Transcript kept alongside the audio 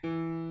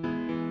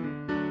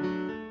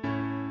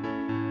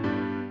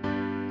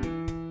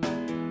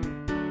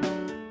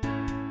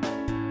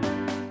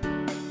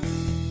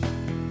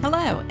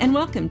Hello, and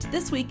welcome to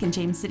This Week in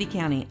James City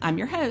County. I'm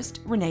your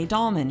host, Renee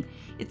Dahlman.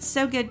 It's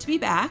so good to be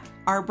back.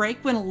 Our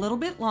break went a little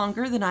bit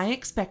longer than I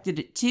expected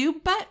it to,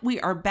 but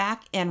we are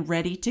back and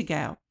ready to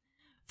go.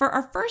 For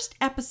our first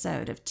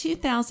episode of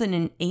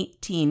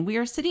 2018, we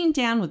are sitting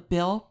down with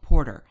Bill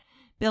Porter.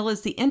 Bill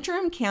is the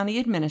interim county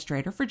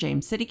administrator for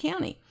James City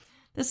County.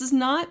 This is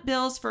not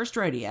Bill's first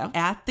rodeo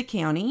at the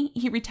county.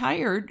 He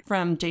retired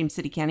from James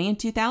City County in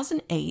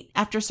 2008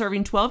 after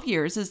serving 12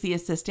 years as the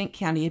assistant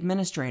county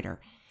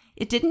administrator.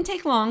 It didn't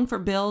take long for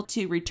Bill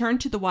to return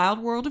to the wild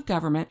world of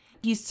government.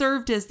 He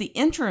served as the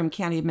interim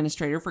county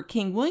administrator for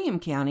King William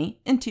County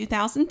in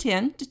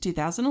 2010 to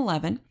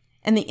 2011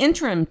 and the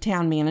interim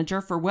town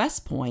manager for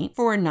West Point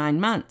for 9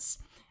 months.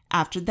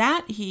 After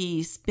that,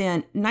 he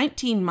spent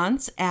 19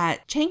 months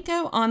at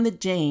Chanco on the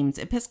James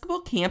Episcopal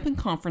Camp and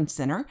Conference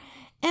Center,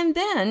 and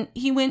then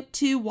he went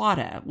to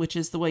WADA, which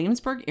is the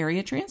Williamsburg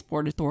Area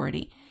Transport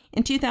Authority,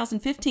 in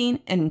 2015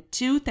 and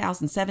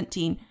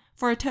 2017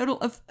 for a total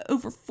of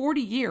over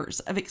 40 years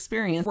of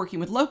experience working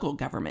with local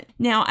government.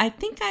 Now, I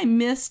think I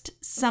missed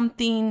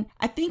something.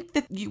 I think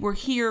that you were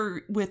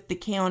here with the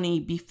county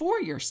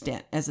before your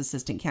stint as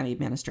assistant county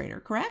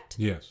administrator, correct?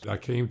 Yes. I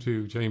came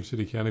to James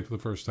City County for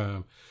the first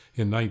time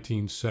in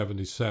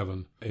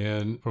 1977.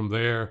 And from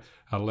there,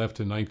 I left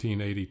in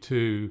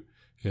 1982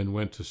 and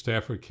went to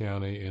Stafford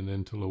County and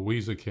then to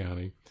Louisa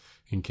County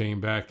and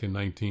came back in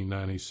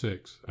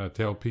 1996. I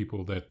tell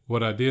people that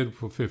what I did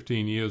for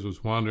 15 years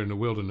was wander in the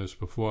wilderness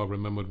before I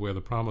remembered where the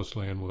promised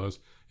land was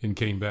and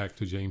came back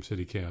to James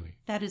City County.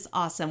 That is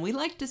awesome. We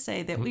like to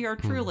say that we are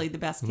truly the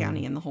best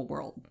county in the whole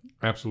world.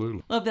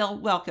 Absolutely. Well, Bill,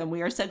 welcome.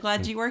 We are so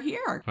glad you are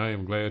here. I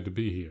am glad to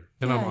be here,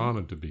 and I'm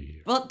honored to be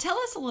here. Well, tell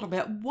us a little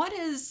bit. What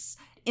is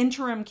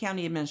interim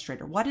county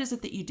administrator? What is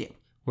it that you do?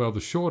 Well,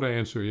 the short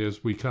answer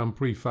is we come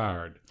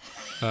pre-fired.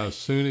 As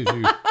soon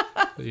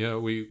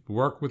as we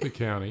work with the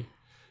county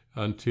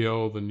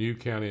until the new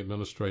county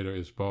administrator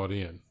is brought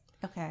in.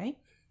 Okay.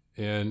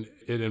 And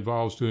it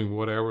involves doing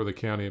whatever the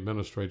county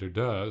administrator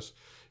does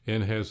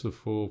and has the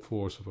full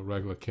force of a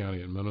regular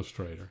county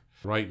administrator.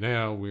 Right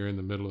now, we're in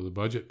the middle of the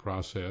budget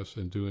process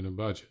and doing a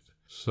budget.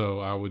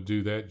 So I would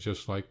do that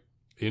just like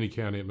any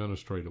county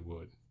administrator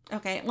would.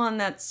 Okay. Well, and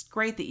that's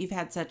great that you've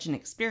had such an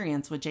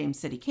experience with James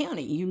City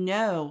County. You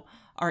know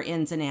our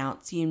ins and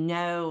outs. You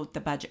know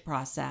the budget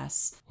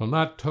process. Well,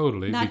 not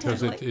totally,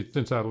 because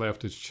since I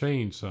left, it's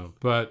changed some.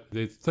 But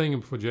the thing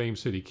for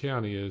James City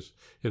County is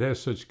it has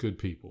such good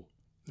people.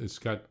 It's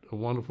got a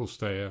wonderful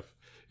staff.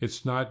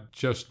 It's not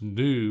just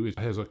new. It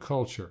has a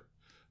culture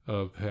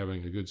of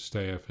having a good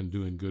staff and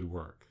doing good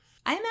work.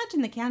 I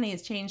imagine the county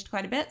has changed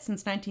quite a bit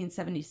since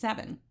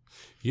 1977.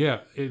 Yeah,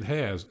 it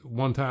has.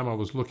 One time I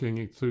was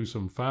looking through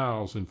some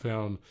files and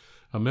found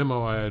a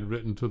memo I had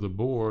written to the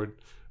board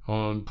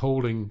on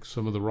holding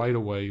some of the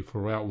right-of-way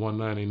for Route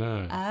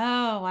 199.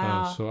 Oh,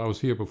 wow. So I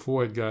was here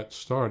before it got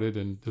started,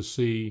 and to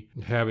see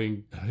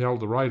having held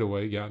the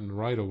right-of-way, gotten the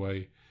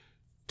right-of-way,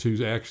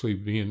 to actually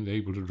being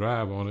able to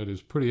drive on it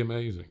is pretty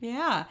amazing.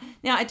 Yeah.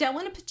 Now, I don't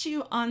want to put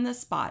you on the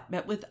spot,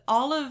 but with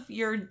all of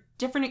your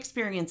different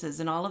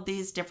experiences in all of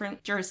these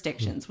different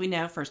jurisdictions, we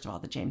know, first of all,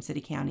 that James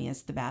City County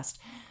is the best.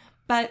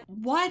 But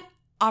what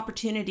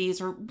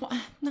opportunities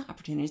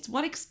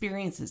what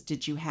experiences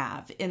did you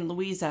have in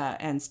Louisa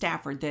and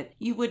Stafford that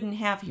you wouldn't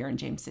have here in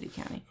James City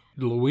County?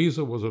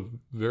 Louisa was a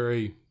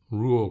very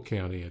rural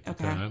county at the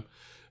time.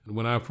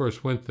 When I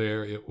first went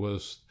there, it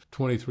was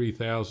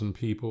 23,000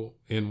 people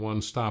in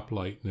one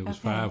stoplight, and it was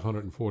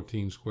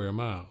 514 square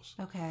miles.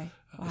 Okay.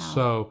 Wow.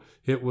 So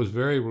it was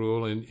very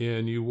rural,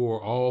 and you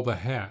wore all the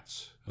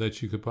hats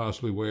that you could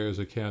possibly wear as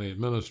a county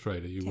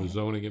administrator. You were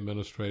zoning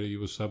administrator, you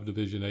were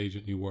subdivision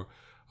agent, you were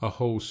a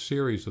whole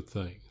series of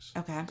things.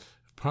 Okay.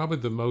 Probably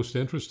the most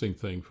interesting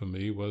thing for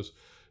me was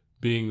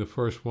being the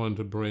first one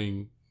to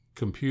bring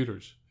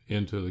computers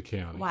into the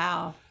county.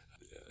 Wow.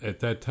 At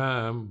that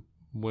time,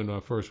 when I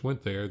first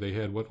went there, they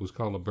had what was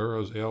called a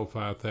Burroughs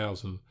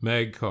L5000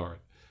 mag card,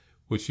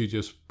 which you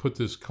just put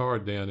this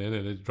card down in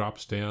and it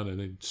drops down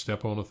and you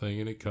step on a thing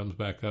and it comes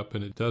back up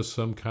and it does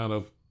some kind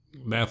of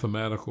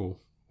mathematical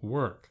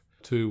work,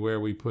 to where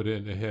we put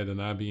in ahead an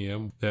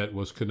IBM that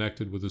was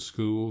connected with the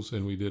schools,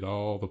 and we did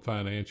all the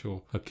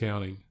financial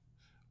accounting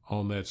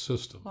on that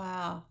system.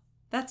 Wow.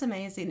 That's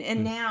amazing.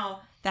 And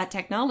now that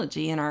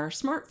technology in our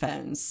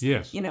smartphones,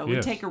 we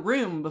take a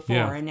room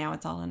before and now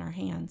it's all in our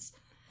hands.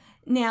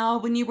 Now,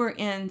 when you were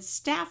in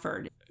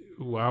Stafford.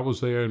 Well, I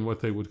was there in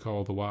what they would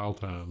call the wild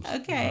times.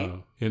 Okay.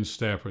 In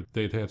Stafford.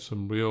 They'd had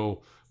some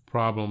real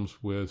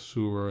problems with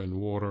sewer and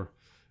water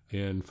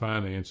and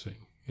financing.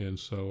 And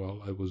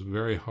so it was a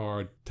very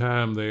hard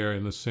time there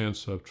in the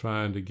sense of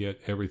trying to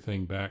get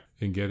everything back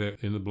and get it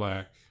in the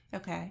black.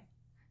 Okay.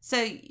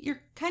 So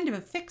you're kind of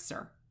a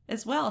fixer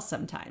as well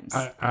sometimes.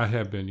 I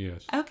have been,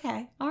 yes.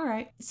 Okay. All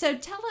right. So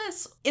tell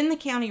us, in the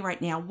county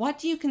right now, what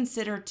do you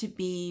consider to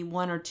be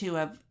one or two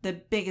of the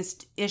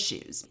biggest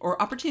issues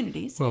or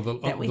opportunities that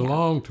we have? The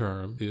long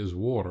term is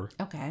water.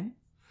 Okay.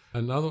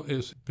 Another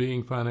is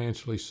being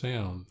financially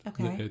sound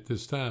Okay. at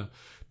this time,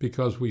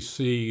 because we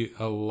see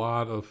a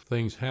lot of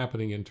things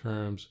happening in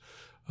terms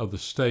of the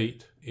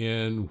state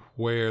and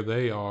where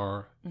they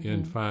are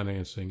in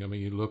financing. I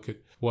mean, you look at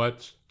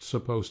what's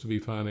supposed to be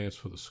financed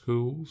for the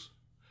schools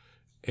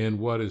and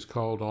what is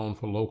called on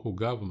for local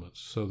governments.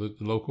 So that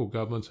the local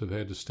governments have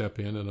had to step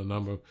in a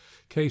number of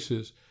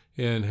cases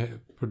and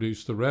have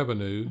produced the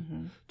revenue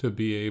to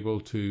be able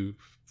to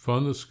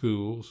fund the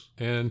schools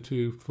and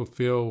to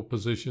fulfill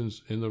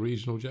positions in the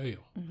regional jail.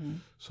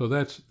 So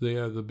they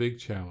are the big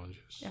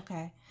challenges.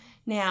 Okay.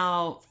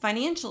 Now,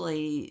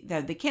 financially,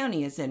 the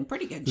county is in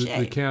pretty good shape.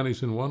 The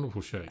county's in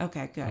wonderful shape.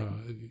 Okay,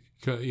 good.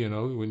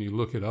 When you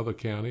look at other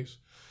counties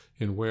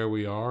and where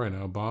we are in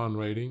our bond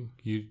rating,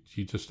 you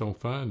just don't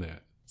find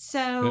that.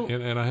 So,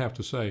 and I have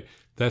to say,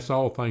 that's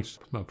all thanks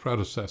to my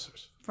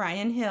predecessors.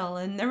 Brian Hill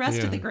and the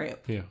rest of the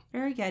group. Yeah.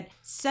 Very good.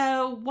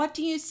 So, what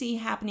do you see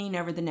happening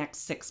over the next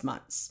 6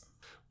 months?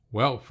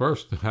 Well,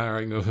 first, the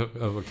hiring of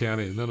a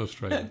county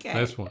administrator. Okay.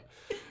 That's one.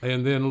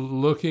 And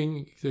then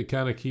looking to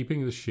kind of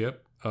keeping the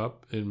ship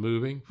up and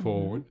moving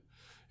forward.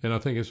 And I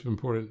think it's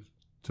important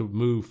to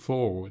move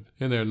forward.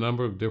 And there are a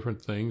number of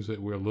different things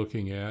that we're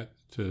looking at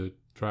to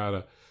try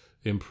to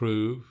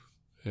improve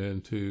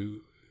and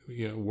to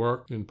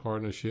work in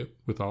partnership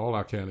with all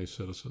our county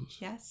citizens.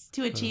 Yes,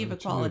 to achieve a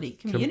quality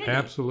community.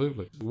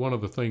 Absolutely. One of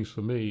the things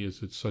for me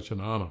is it's such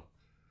an honor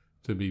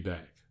to be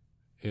back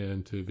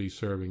and to be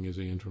serving as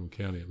the interim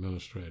county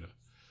administrator.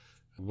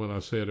 When I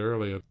said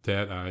earlier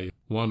that I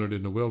wandered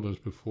in the wilderness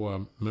before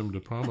I remembered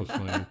the promised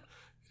land,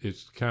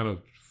 it's kind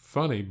of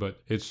funny,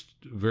 but it's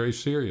very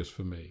serious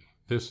for me.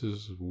 This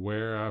is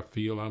where I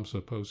feel I'm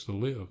supposed to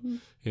live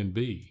and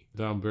be.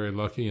 I'm very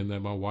lucky in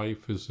that my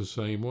wife is the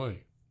same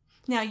way.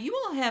 Now, you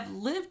all have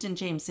lived in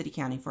James City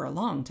County for a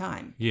long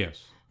time.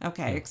 Yes.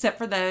 Okay, except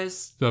for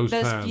those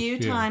times, few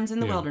times in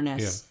the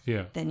wilderness.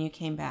 Yeah. Then you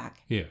came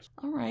back. Yes.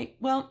 All right.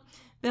 Well,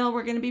 Bill,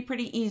 we're going to be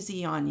pretty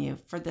easy on you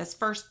for this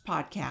first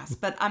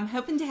podcast, but I'm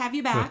hoping to have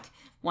you back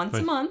once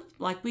a month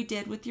like we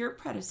did with your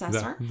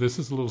predecessor. This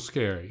is a little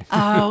scary.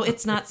 Oh,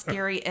 it's not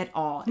scary at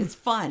all. It's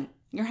fun.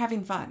 You're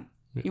having fun.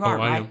 You are,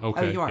 right? I am?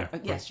 Okay. Oh, you are. Yeah,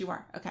 yes, you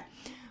are. Okay.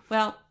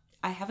 Well,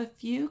 I have a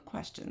few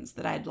questions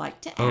that I'd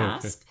like to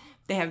ask.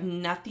 They have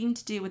nothing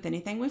to do with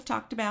anything we've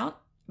talked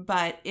about,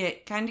 but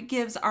it kind of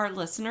gives our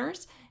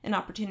listeners an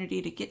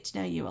opportunity to get to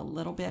know you a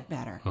little bit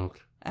better.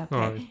 Okay. Okay.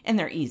 Right. And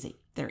they're easy.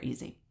 They're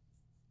easy.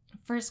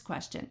 First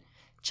question.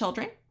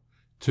 Children?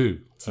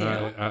 Two. Two.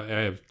 I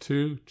have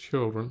two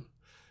children,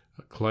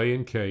 Clay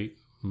and Kate.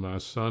 My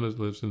son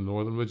lives in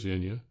Northern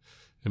Virginia,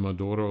 and my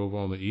daughter over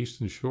on the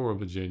eastern shore of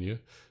Virginia.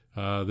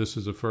 This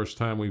is the first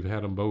time we've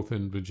had them both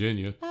in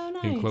Virginia. Oh,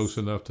 nice. And close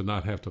enough to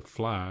not have to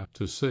fly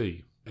to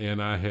see.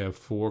 And I have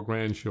 4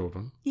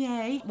 grandchildren.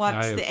 Yay.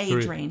 What's the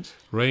age range?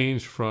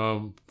 Range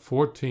from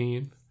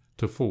 14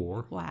 to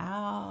 4.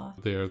 Wow.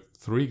 There are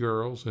 3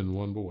 girls and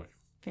 1 boy.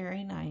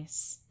 Very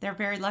nice. They're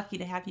very lucky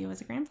to have you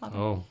as a grandfather.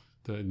 Oh,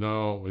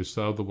 no, it's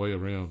the other way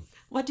around.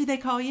 What do they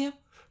call you?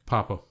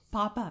 Papa.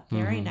 Papa.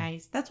 Very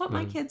nice. That's what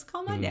my kids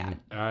call my dad.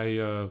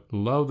 I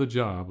love the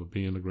job of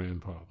being a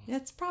grandfather.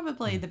 It's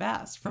probably the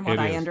best from what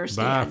I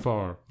understand.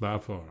 By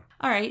far.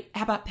 All right.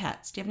 How about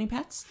pets? Do you have any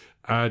pets?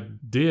 I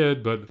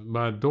did, but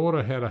my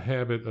daughter had a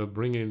habit of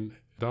bringing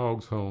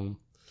dogs home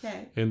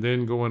and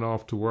then going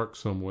off to work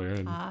somewhere.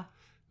 And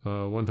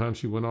one time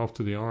she went off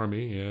to the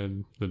Army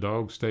and the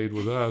dog stayed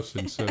with us.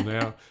 And so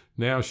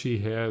now she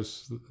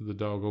has the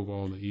dog over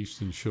on the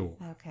Eastern Shore.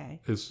 Okay.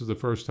 This is the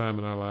first time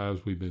in our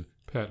lives we've been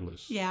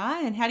petless.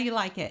 Yeah. And how do you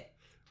like it?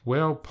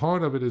 Well,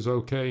 part of it is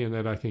okay in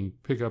that I can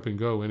pick up and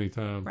go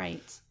anytime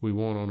we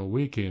want on a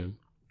weekend.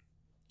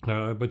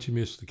 But you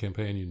miss the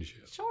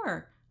companionship.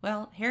 Sure.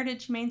 Well,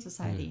 Heritage Humane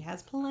Society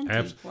has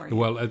plenty for you.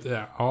 Well,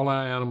 all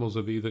our animals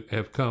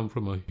have come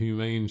from a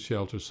humane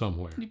shelter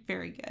somewhere.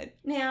 Very good.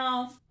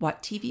 Now,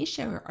 what TV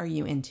show are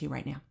you into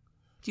right now?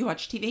 Do you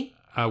watch TV?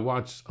 I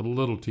watch a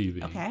little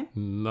TV. Okay.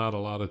 Not a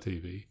lot of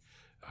TV.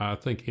 I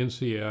think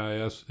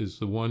NCIS is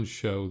the one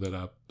show that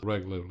I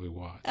regularly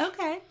watch.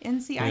 Okay,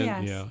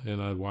 NCIS.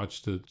 And I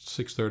watch the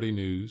 6:30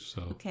 news,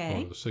 or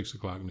the 6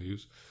 o'clock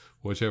news,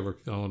 whichever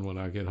on when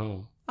I get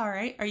home. All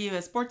right. Are you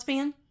a sports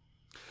fan?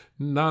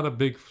 Not a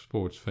big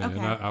sports fan.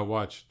 Okay. I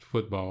watch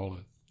football.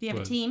 Do you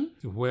have a team?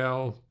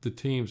 Well, the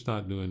team's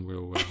not doing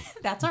real well.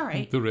 That's all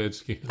right. The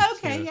Redskins.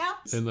 Okay, yeah.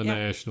 And the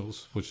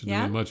Nationals, which are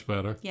doing much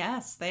better.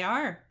 Yes, they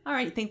are. All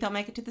right. Think they'll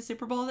make it to the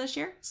Super Bowl this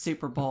year?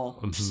 Super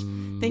Bowl.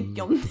 Think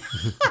you'll...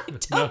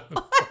 I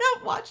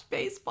don't watch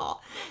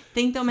baseball.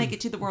 Think they'll make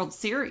it to the World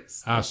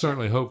Series? I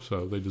certainly hope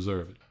so. They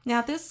deserve it.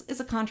 Now, this is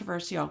a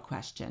controversial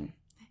question.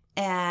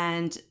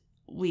 And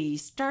we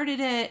started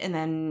it, and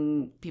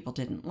then people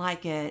didn't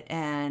like it.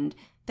 And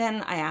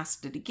then I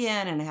asked it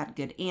again, and I had a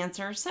good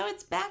answer. So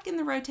it's back in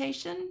the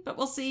rotation, but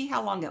we'll see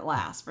how long it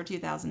lasts for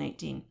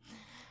 2018.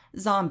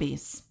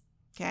 Zombies.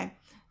 Okay?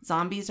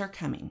 Zombies are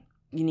coming.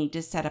 You need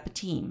to set up a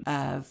team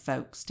of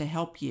folks to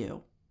help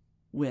you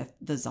with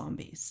the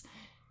zombies.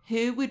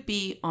 Who would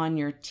be on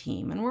your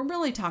team? And we're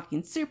really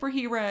talking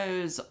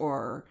superheroes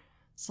or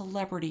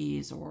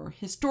celebrities or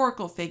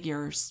historical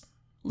figures,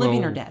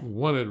 living or dead?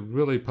 One that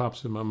really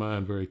pops in my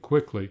mind very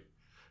quickly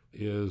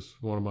is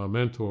one of my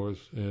mentors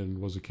and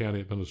was a county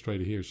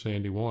administrator here,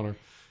 Sandy Warner.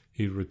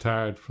 He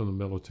retired from the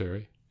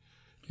military,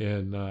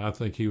 and I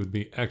think he would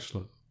be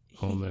excellent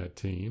on that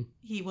team.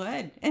 He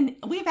would. And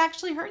we've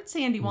actually heard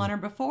Sandy Warner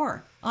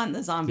before on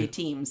the zombie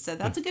team, so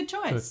that's a good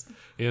choice.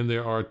 And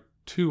there are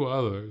two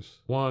others.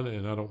 One,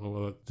 and I don't know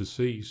whether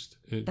deceased.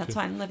 That's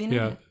fine, living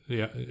or dead.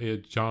 Yeah,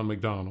 John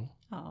McDonnell.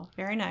 Oh,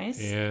 very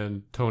nice.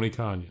 And Tony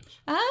Conyers.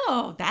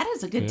 Oh, that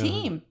is a good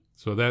team.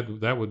 So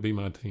that would be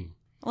my team.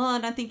 Well,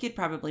 and I think you'd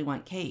probably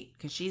want Kate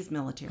because she's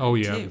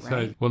military too,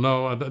 right? Well,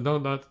 no,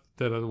 not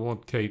that I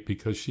want Kate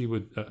because she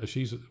would.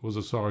 She was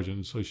a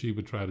sergeant, so she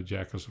would try to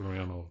jack us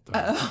around all the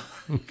time.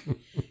 Oh.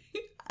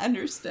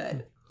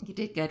 Understood. You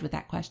did good with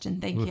that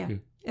question. Thank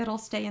you. It'll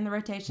stay in the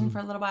rotation for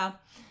a little while.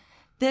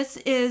 This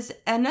is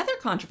another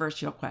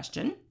controversial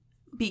question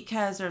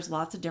because there's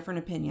lots of different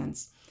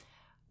opinions.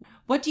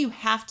 What do you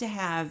have to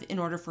have in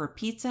order for a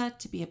pizza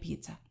to be a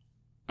pizza?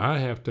 I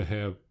have to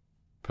have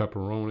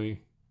pepperoni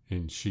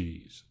and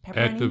cheese Pepperoni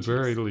at the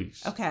very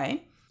least.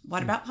 Okay.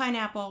 What about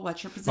pineapple?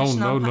 What's your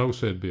position on on no,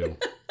 said Bill.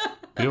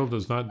 Bill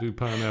does not do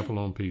pineapple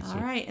on pizza.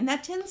 All right. And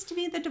that tends to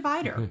be the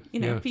divider.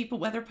 People,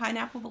 whether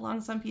pineapple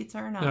belongs on pizza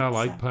or not. Yeah, I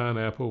like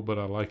pineapple, but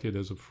I like it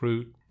as a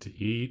fruit to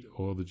eat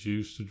or the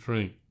juice to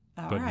drink.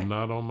 But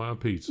not on my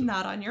pizza.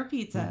 Not on your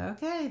pizza.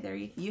 Okay, there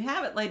you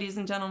have it, ladies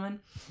and gentlemen.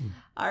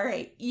 All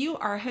right, you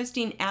are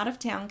hosting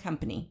out-of-town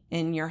company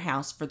in your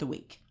house for the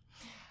week.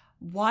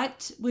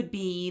 What would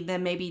be the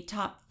maybe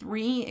top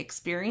 3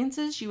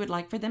 experiences you would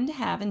like for them to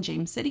have in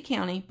James City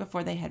County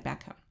before they head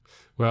back home?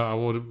 Well, I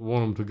want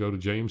them to go to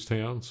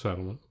Jamestown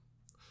Settlement.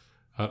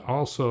 I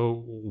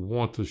also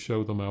want to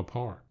show them our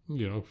park.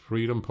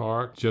 Freedom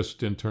Park,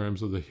 just in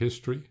terms of the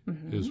history,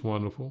 is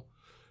wonderful.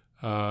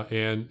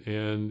 And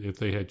if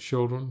they had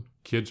children,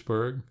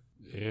 Kidsburg,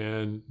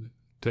 and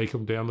take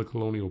them down the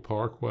Colonial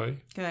Parkway.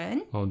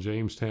 Good. On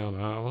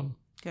Jamestown Island.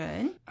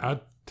 Good.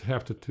 I'd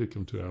have to take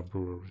them to our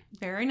brewery.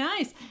 Very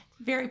nice.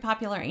 Very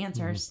popular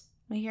answers.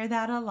 We hear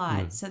that a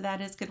lot, so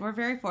that is good. We're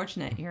very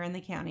fortunate here in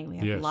the county. We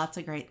have lots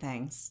of great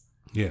things.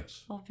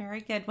 Yes. Well,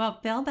 very good. Well,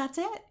 Bill, that's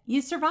it.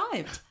 You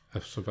survived. I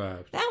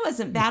survived. That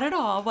wasn't bad at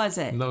all, was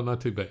it? No,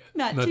 not too bad.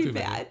 Not too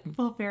bad.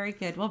 Well, very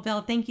good. Well,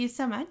 Bill, thank you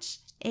so much.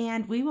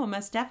 And we will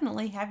most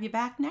definitely have you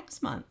back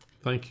next month.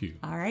 Thank you.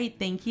 All right.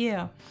 Thank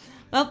you.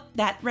 Well,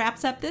 that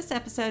wraps up this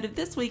episode of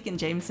This Week in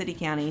James City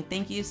County.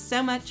 Thank you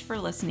so much for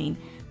listening.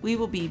 We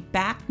will be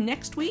back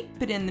next week,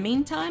 but in the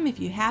meantime, if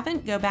you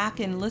haven't, go back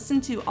and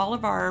listen to all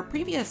of our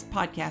previous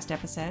podcast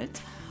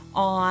episodes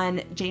on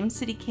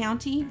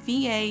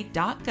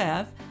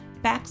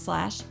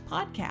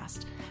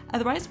jamescitycountyva.gov/podcast.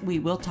 Otherwise, we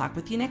will talk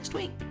with you next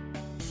week.